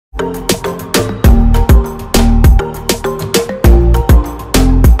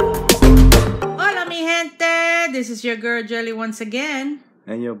is your girl Jelly once again.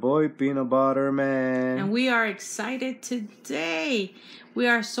 And your boy Peanut Butter Man. And we are excited today. We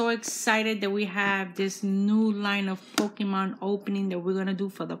are so excited that we have this new line of Pokemon opening that we're going to do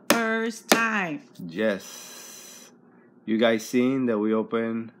for the first time. Yes. You guys seen that we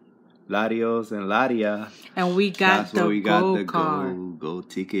opened Latios and Latia. And we got the Go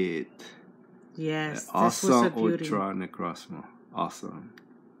ticket. Yes. Awesome this was a beauty. Ultra Necrozma. Awesome.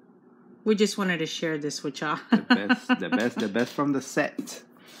 We just wanted to share this with y'all. the best from the set.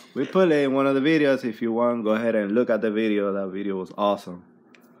 We put it in one of the videos. If you want, go ahead and look at the video. That video was awesome.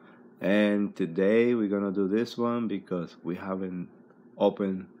 And today we're gonna do this one because we haven't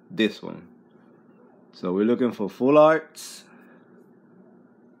opened this one. So we're looking for full arts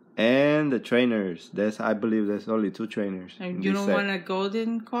and the trainers. I believe there's only 2 trainers. And you don't want a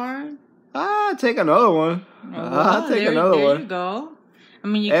golden card? Take another one. I'll take another one. There you go. I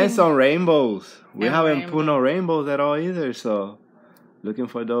mean, you and can... some rainbows. We and haven't put no rainbows at all either, so looking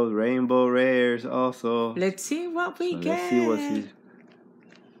for those rainbow rares also. Let's see what we get. Let's see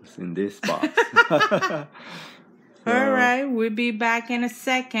what's in this box. Alright, we'll be back in a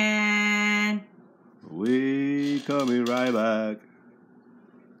second. We coming right back.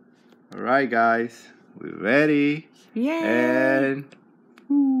 Alright guys, we're ready. Yeah. And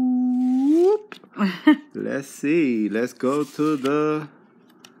whoop. Let's see. Let's go to the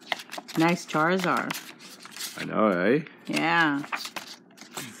nice Charizard. I know, right? Yeah.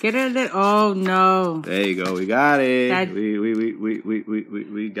 Get it. Oh no. There you go. We got it.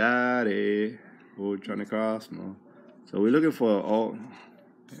 We got it. Ultra Necrozma. So we're looking for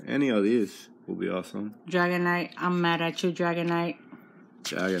any of these will be awesome. Dragonite. I'm mad at you, Dragonite.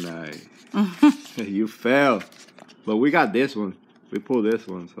 Dragonite. You fell. But we got this one. We pulled this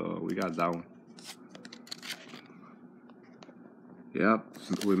one, so we got that one. Yep,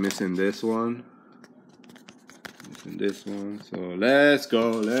 we're missing this one. Missing this one. So let's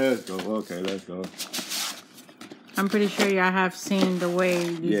go. Okay, let's go. I'm pretty sure y'all have seen the way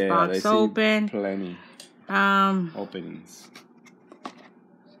these boxes open. Plenty. Openings.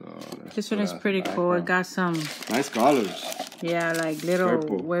 So this one is pretty cool. It got some nice colors. Yeah, like little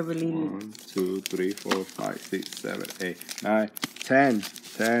Waverly. 1, 2, 3, 4, 5, 6, 7, 8, 9, 10.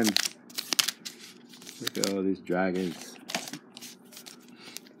 10. Look at all these dragons.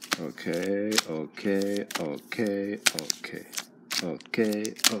 Okay.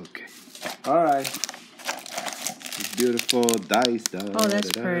 Alright. This beautiful dice. Oh,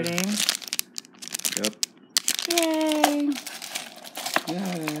 that's pretty. Yep. Yay.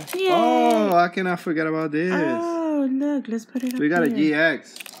 Yeah. Yay. Oh, I cannot forget about this. Oh, look. Let's put it up. We got here. a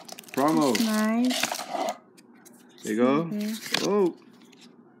GX promo. That's nice. There you go. Okay. Oh.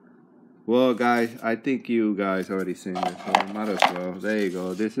 Well, guys, I think you guys already seen this, so might as well. There you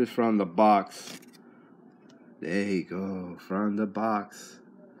go. This is from the box. There you go. From the box.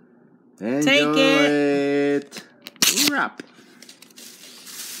 Enjoy Take it. Wrap.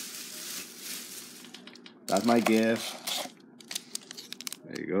 That's my gift.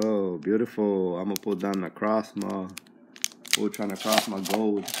 There you go. Beautiful. I'm going to put down Necrozma. Ultra Necrozma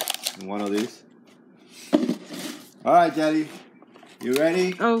Gold in one of these. Alright, Jelly. You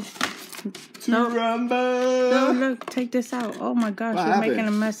ready? Oh. To rumble. No, look. Take this out. Oh, my gosh. What You're happened? making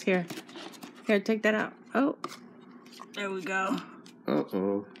a mess here. Here, take that out. Oh. There we go.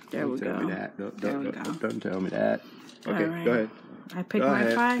 Uh-oh. There we Don't tell go. me that. There we go. Don't tell me that. Okay, Right. go ahead. I picked Go my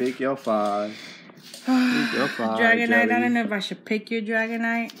ahead. 5. Pick your 5. Pick your 5, Dragonite. Jelly. I don't know if I should pick your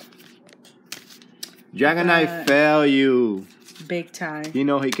Dragonite. Dragonite fail you. Big time. You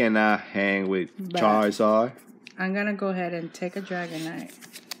know he cannot hang with Charizard. I'm going to go ahead and take a Dragonite.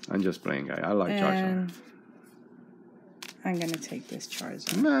 I'm just playing, guy. I like Charizard. And I'm going to take this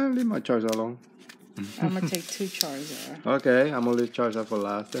Charizard. Nah, leave my Charizard alone. I'm going to take 2 Charizard. Okay, I'm going to leave Charizard for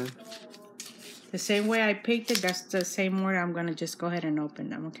last then. The same way I picked it, that's the same order. I'm going to just go ahead and open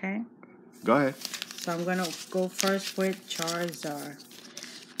them, okay? Go ahead. So I'm going to go first with Charizard.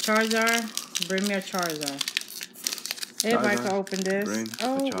 Charizard, bring me a Charizard. If I can open this.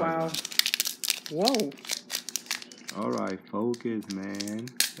 Oh, wow. Whoa. Alright, focus, man.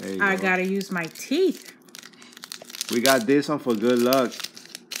 There you I go. got to use my teeth. We got this one for good luck.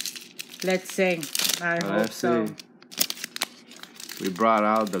 Let's see. I hope so. See. We brought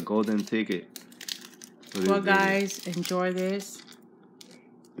out the golden ticket. Well, guys, enjoy this.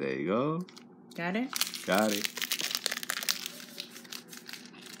 There you go. Got it? Got it.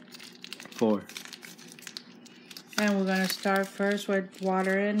 4. And we're going to start first with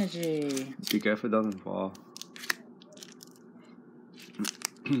Water Energy. Be careful it doesn't fall.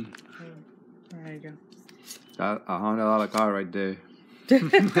 There you go. Got $100 card right there.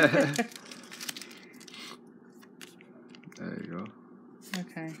 There you go.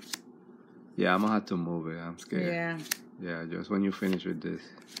 Okay. Yeah, I'm gonna have to move it. I'm scared. Yeah. Yeah, just when you finish with this.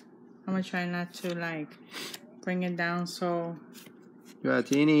 I'm gonna try not to like bring it down so. Yeah,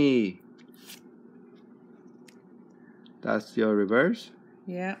 teeny. That's your reverse?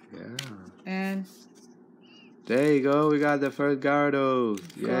 Yeah. Yeah. And there you go. We got the first Gyarados.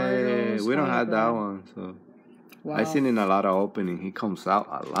 Yeah. We don't have that one, so. Wow. I seen in a lot of opening. He comes out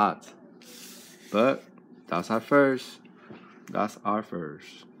a lot. But that's our first. That's our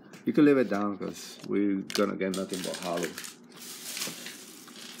first. You can leave it down because we're gonna get nothing but hollow.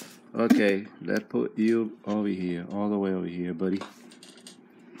 Okay, let's put you over here, all the way over here, buddy.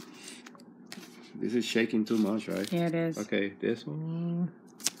 This is shaking too much, right? Yeah, it is. Okay, this one.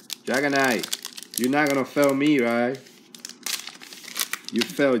 Dragonite, you're not gonna fail me, right? You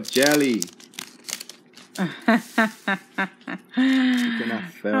failed Jelly. You cannot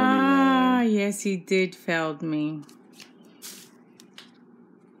fail me, man. Yes, he did fail me.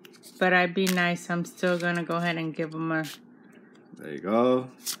 But I'd be nice. I'm still gonna go ahead and give him a. There you go.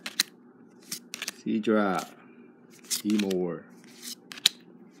 C-drop. E-more.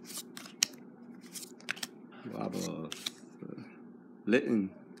 Lava.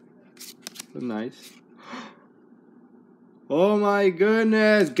 Litten. Look nice. Oh my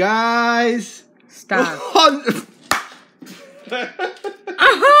goodness, guys! Stop.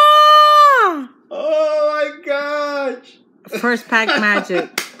 Oh my gosh! First pack magic.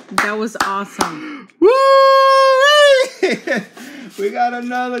 That was awesome. Woo! We got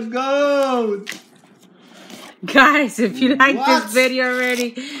another gold. Guys, if you like this video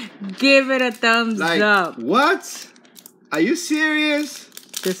already, give it a thumbs up. What? Are you serious?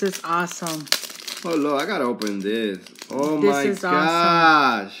 This is awesome. Oh Lord, I gotta open this. Oh this my is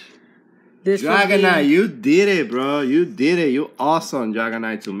gosh. Awesome. This Dragonite, you did it, bro. You did it. You awesome,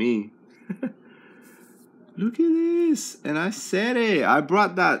 Dragonite, to me. Look at this. And I said it. I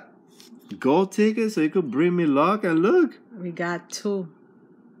brought that gold ticket so you could bring me luck. And look. We got 2.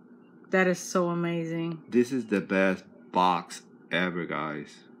 That is so amazing. This is the best box ever,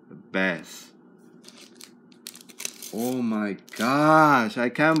 guys. The best. Oh my gosh. I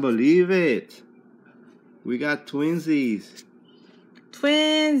can't believe it. We got twinsies.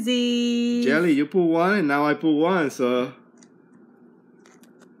 Twinsies. Jelly, you put one and now I put one, so.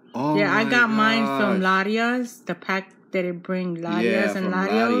 Oh yeah, I got gosh. mine from Laria's. The pack that it bring Laria's and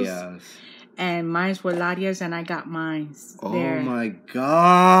Larios. And mine's were Laria's and I got mine's there. Oh my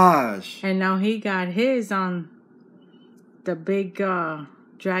gosh. And now he got his on the big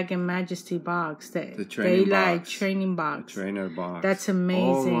Dragon Majesty box. The training box. Training box. The trainer box. That's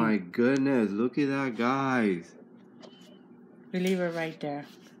amazing. Oh my goodness. Look at that, guys. We leave it right there.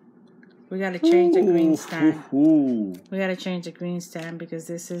 We gotta change the green stand. We gotta change the green stand because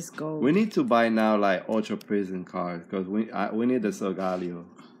this is gold. We need to buy now like Ultra Prison cards because we need the Solgaleo.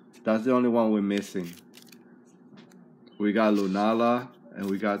 That's the only one we're missing. We got Lunala and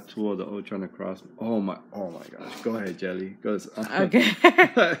we got 2 of the Ultra Necross. Oh my gosh. Go ahead, Jelly. Okay.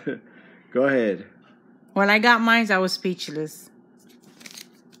 Go ahead. When I got mine, I was speechless.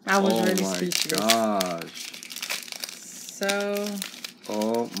 I was really speechless. Oh my gosh. So.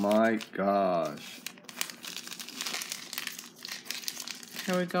 Oh my gosh.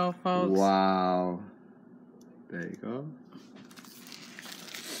 Here we go, folks. Wow. There you go.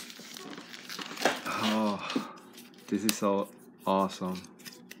 Oh, this is so awesome.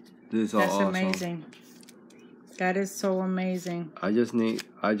 This is so awesome. That's amazing. That is so amazing. I just need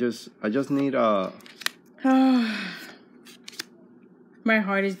My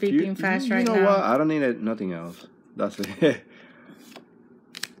heart is beating fast right now. You know what? I don't need nothing else. That's it.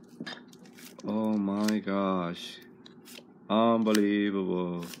 Oh my gosh.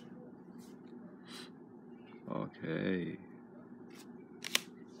 Unbelievable. Okay.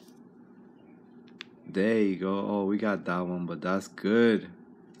 There you go. Oh, we got that one, but that's good.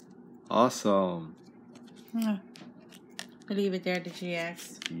 Awesome. I'll leave it there, the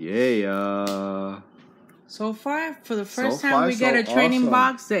GX. Yeah. So far, for the first time we get a training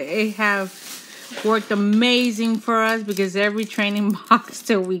box, they have worked amazing for us because every training box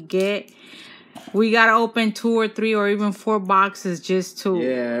that we get, we gotta open 2 or 3 or even 4 boxes just to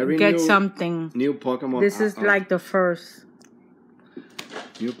get something. New Pokemon. This is like the first.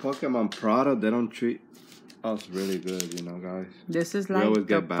 New Pokemon product, they don't treat us really good, you know, guys. This is like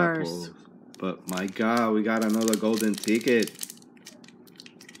the first. But my God, we got another golden ticket.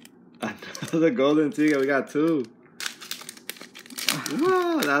 Another golden ticket. We got 2.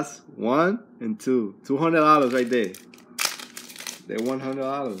 Wow, that's 1 and 2. $200 right there. They're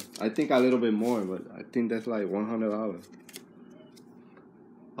 $100. I think a little bit more, but I think that's like $100.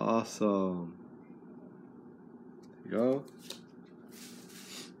 Awesome. Go.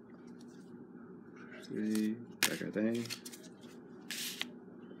 3, like a thing.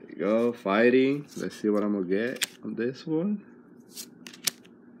 There you go, fighting. Let's see what I'm gonna get on this one.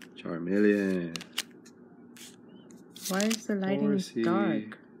 Charmeleon. Why is the lighting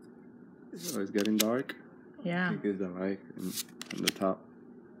dark? Oh, it's getting dark? Yeah. I think it's the light on the top.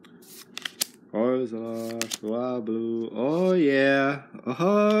 Orzala, Swablu. Oh, yeah.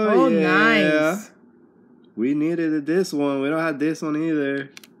 Oh, yeah. Nice. We needed this one. We don't have this one either.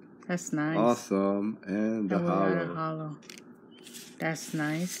 That's nice. Awesome. And the hollow. Hollow. That's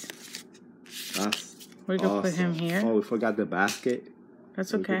nice. That's we could awesome. Put him here. Oh, we forgot the basket.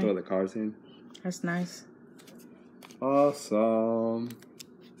 That's okay. We can throw the cards in. That's nice. Awesome.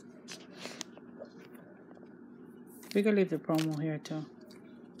 We could leave the promo here too.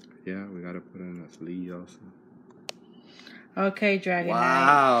 Yeah, we gotta put in a sleeve also. Okay, Dragonite.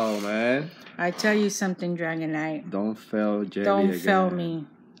 Wow, man. I tell you something, Dragonite. Don't fail Jelly Don't again. fail me,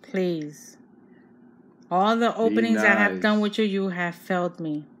 please. All the openings I have done with you, you have failed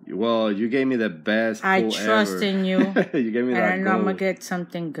me. Well, you gave me the best. I trust ever. in you. You gave me and that. I know gold. I'm gonna get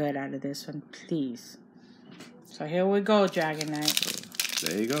something good out of this one, please. So here we go, Dragonite.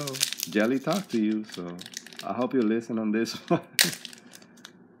 There you go. Jelly talked to you, so I hope you listen on this one.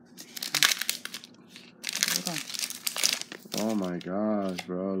 Oh my gosh,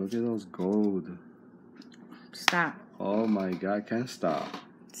 bro. Look at those gold. Stop. Oh my god, I can't stop.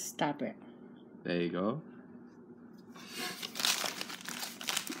 Stop it. There you go.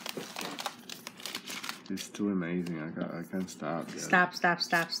 It's too amazing. I can't stop. Stop, stop,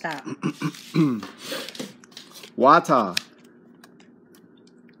 stop, stop. Water.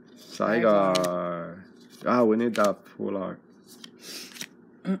 Saigar. Ah, we need that full art.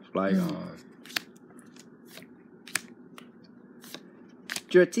 Flygon.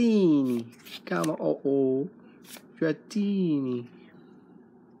 Dratini. Come on. Oh. Dratini.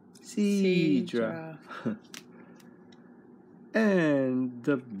 Seadra. And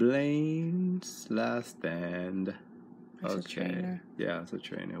the Blaine's last stand. That's a trainer. Yeah, it's a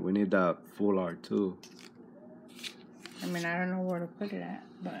trainer. We need that full art too. I mean, I don't know where to put it at,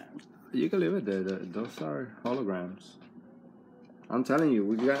 but you can leave it there. Those are holograms. I'm telling you,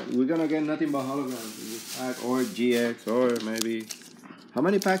 we're gonna get nothing but holograms in this pack, or GX, or maybe. How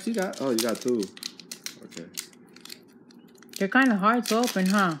many packs you got? Oh, you got 2. Okay. They're kind of hard to open,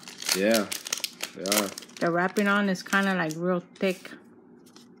 huh? Yeah, they are. The wrapping on is kind of like real thick.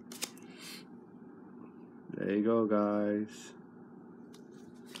 There you go, guys.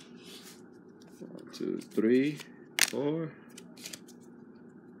 1, 2, 3, 4.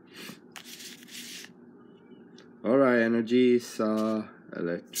 Alright, energy, saw,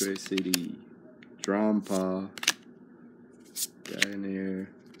 electricity, Drampa, Pioneer.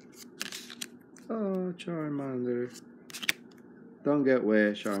 Oh, Charmander. Don't get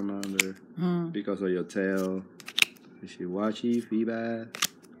wet, Charmander. Because of your tail. Wishiwachi, Feebas,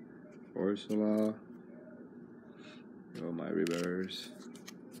 Ursula. Oh, my reverse.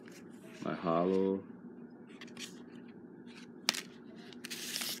 My hollow.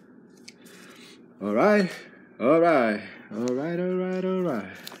 Alright.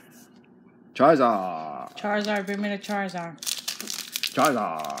 Charizard. Charizard, bring me the Charizard.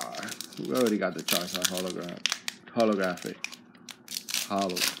 Charizard. We already got the Charizard holographic.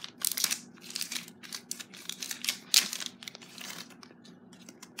 Hollow.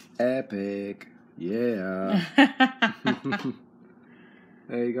 Epic. Yeah.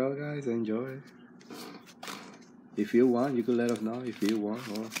 There you go, guys. Enjoy. If you want, you can let us know if you want,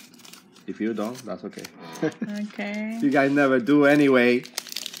 or if you don't, that's okay. Okay. You guys never do anyway.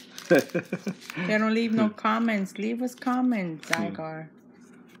 They don't leave no comments. Leave us comments, Zygar.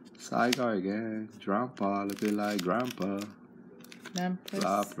 Zygar again. Grandpa, looking like Grandpa.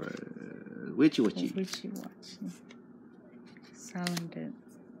 Flopper. Witchy. Sounded.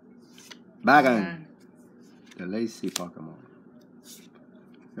 Bagan. The lazy Pokemon.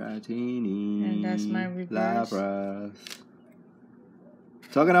 Dratini. And that's my reverse. Lapras.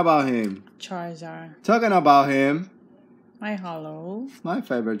 Talking about him. Charizard. Talking about him. My hollow. My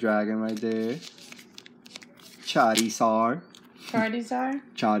favorite dragon right there. Charizard. Charizard.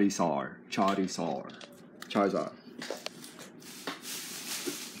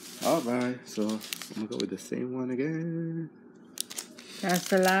 Alright, so I'm gonna go with the same one again. That's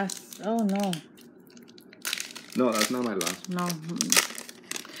the last. Oh no. No, that's not my last. No.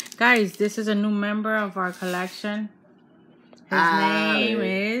 Guys, this is a new member of our collection. His name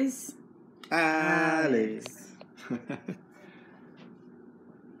is Alex.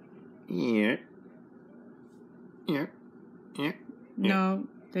 Yeah. No,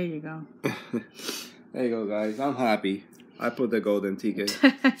 there you go. There you go, guys. I'm happy. I put the golden ticket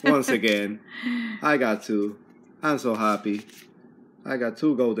once again. I got 2. I'm so happy. I got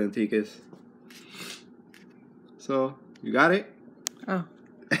 2 golden tickets. So, you got it? Oh.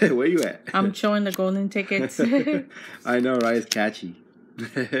 Where you at? I'm showing the golden tickets. I know, right? It's catchy.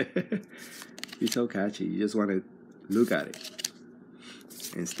 It's so catchy. You just want to look at it.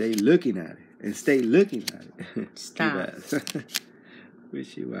 And stay looking at it. And stay looking at it. Stop.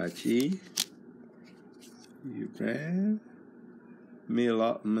 Wishy-washy. You brand. Me a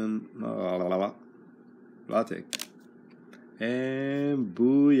lot. Latte. And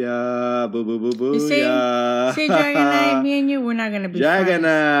booyah. Boo boo boo booyah. You see Dragonite, me and you, we're not going to be Dragonite.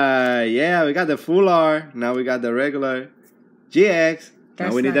 friends. Yeah, we got the full R. Now we got the regular GX.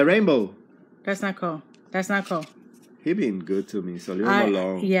 Now we need the rainbow. That's not cool. That's not cool. He been good to me, so leave him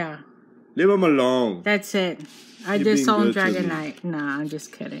alone. Yeah. Leave him alone. That's it. I just saw him Dragonite. Nah, I'm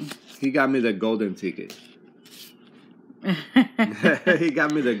just kidding. He got me the golden ticket. He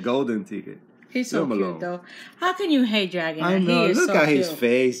got me the golden ticket. He's so cute, though. How can you hate Dragonite? I know. He is Look so at cute. his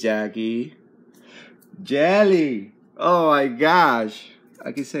face, Jackie. Jelly. Oh, my gosh.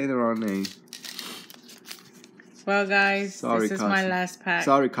 I keep saying the wrong name. Well, guys, sorry, this is my last pack.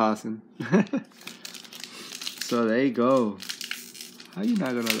 Sorry, cousin. So, there you go. How you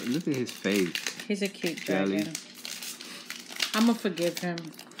not going to... Look at his face. He's a cute dragon. I'm going to forgive him.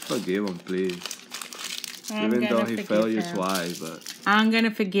 Forgive him, please. Even though he failed you twice, but... I'm going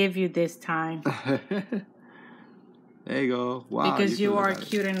to forgive you this time. There you go. Wow. Because you are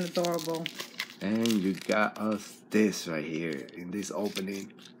cute and adorable. And you got us this right here in this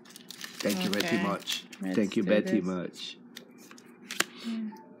opening. Thank you very much. Thank you very much.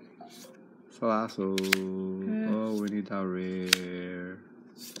 So also, oh, we need that rare,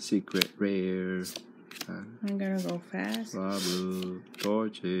 secret rare. I'm going to go fast. Babu,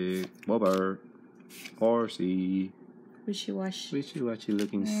 Torchic, Bobber, Horsey. Wishy-washy. Wishy-washy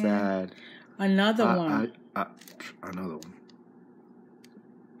looking sad. Another one. Another one.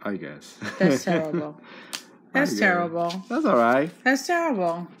 I guess. That's terrible. That's terrible. That's all right. That's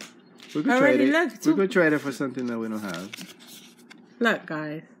terrible. We could trade it. We could trade it for something that we don't have. Look,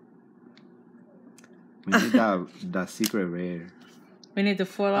 guys. We need that secret rare. We need the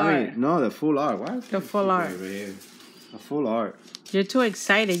full art. No, the full art. Why is the full art? Rare? The full art. You're too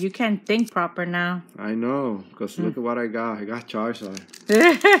excited. You can't think proper now. I know, because look at what I got. I got Charizard.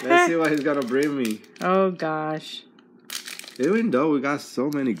 Let's see what he's going to bring me. Oh, gosh. Even though we got so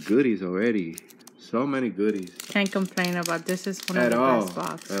many goodies already. So many goodies. Can't complain about this. Is one of the best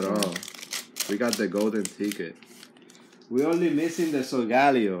boxes. At all. We got the golden ticket. We're only missing the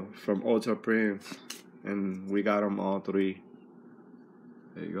Solgaleo from Ultra Prince. And we got them all 3.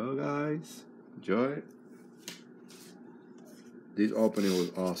 There you go, guys. Enjoy it. This opening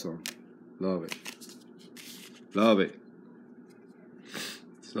was awesome. Love it. Love it.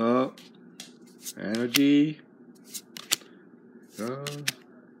 So, energy. Go.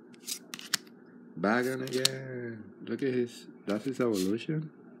 Back on again. Look at his... That's his evolution?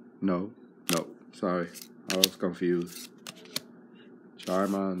 No. No. Sorry. I was confused.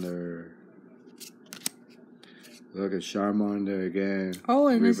 Charmander. Look at Charmander again. Oh,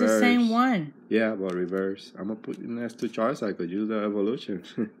 and it's the same one. Yeah, but reverse. I'm going to put it next to Charizard because use the evolution.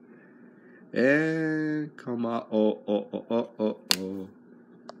 And come on. Oh.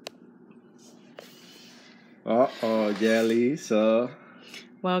 Uh-oh, Jelly. So.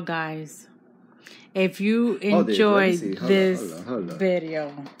 Well, guys, if you enjoyed this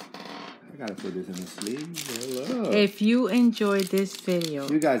video. I gotta put this in the sleeve. Hello. If you enjoyed this video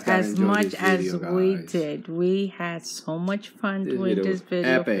as much as we did, we had so much fun doing this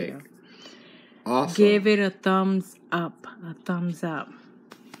video. Epic. Awesome. Give it a thumbs up. A thumbs up.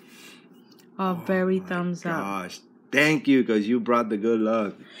 A very thumbs up. Gosh. Thank you, because you brought the good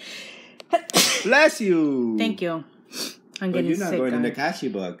luck. Bless you. Thank you. I'm getting sick. You're not going in the catchy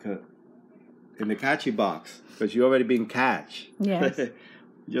box. In the catchy box. Because you already been catch. Yes.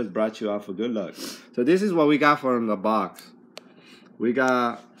 Just brought you out for good luck. So this is what we got from the box. We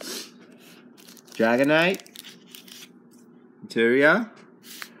got Dragonite, Materia,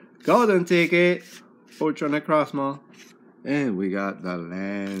 Golden Ticket, Ultra Necrozma, and we got the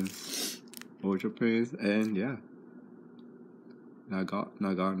Lance, Ultra Prince, and yeah,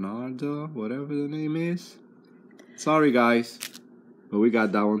 Nagarnardo, whatever the name is. Sorry guys, but we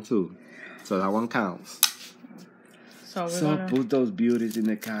got that one too. So that one counts. So put those beauties in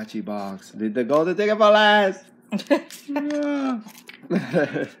the catchy box. Did the golden ticket for last? Yeah.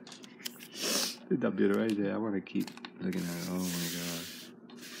 That beauty right there. I want to keep looking at it. Oh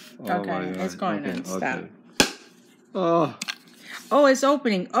my gosh. Okay, it's going in. Stop. Oh. Oh, it's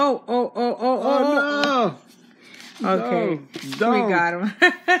opening. Oh, no. Okay, Don't. we got him.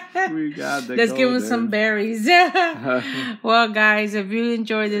 We got the Let's give him some berries. Well, guys, if you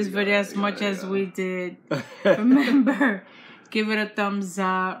enjoyed this video as much as we did, remember, give it a thumbs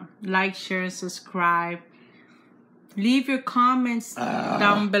up, like, share, and subscribe. Leave your comments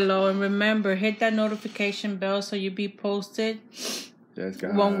down below, and remember, hit that notification bell so you'll be posted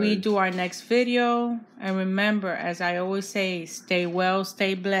when we do our next video. And remember, as I always say, stay well,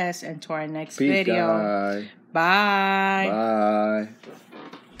 stay blessed, and to our next video. Guys. Bye. Bye.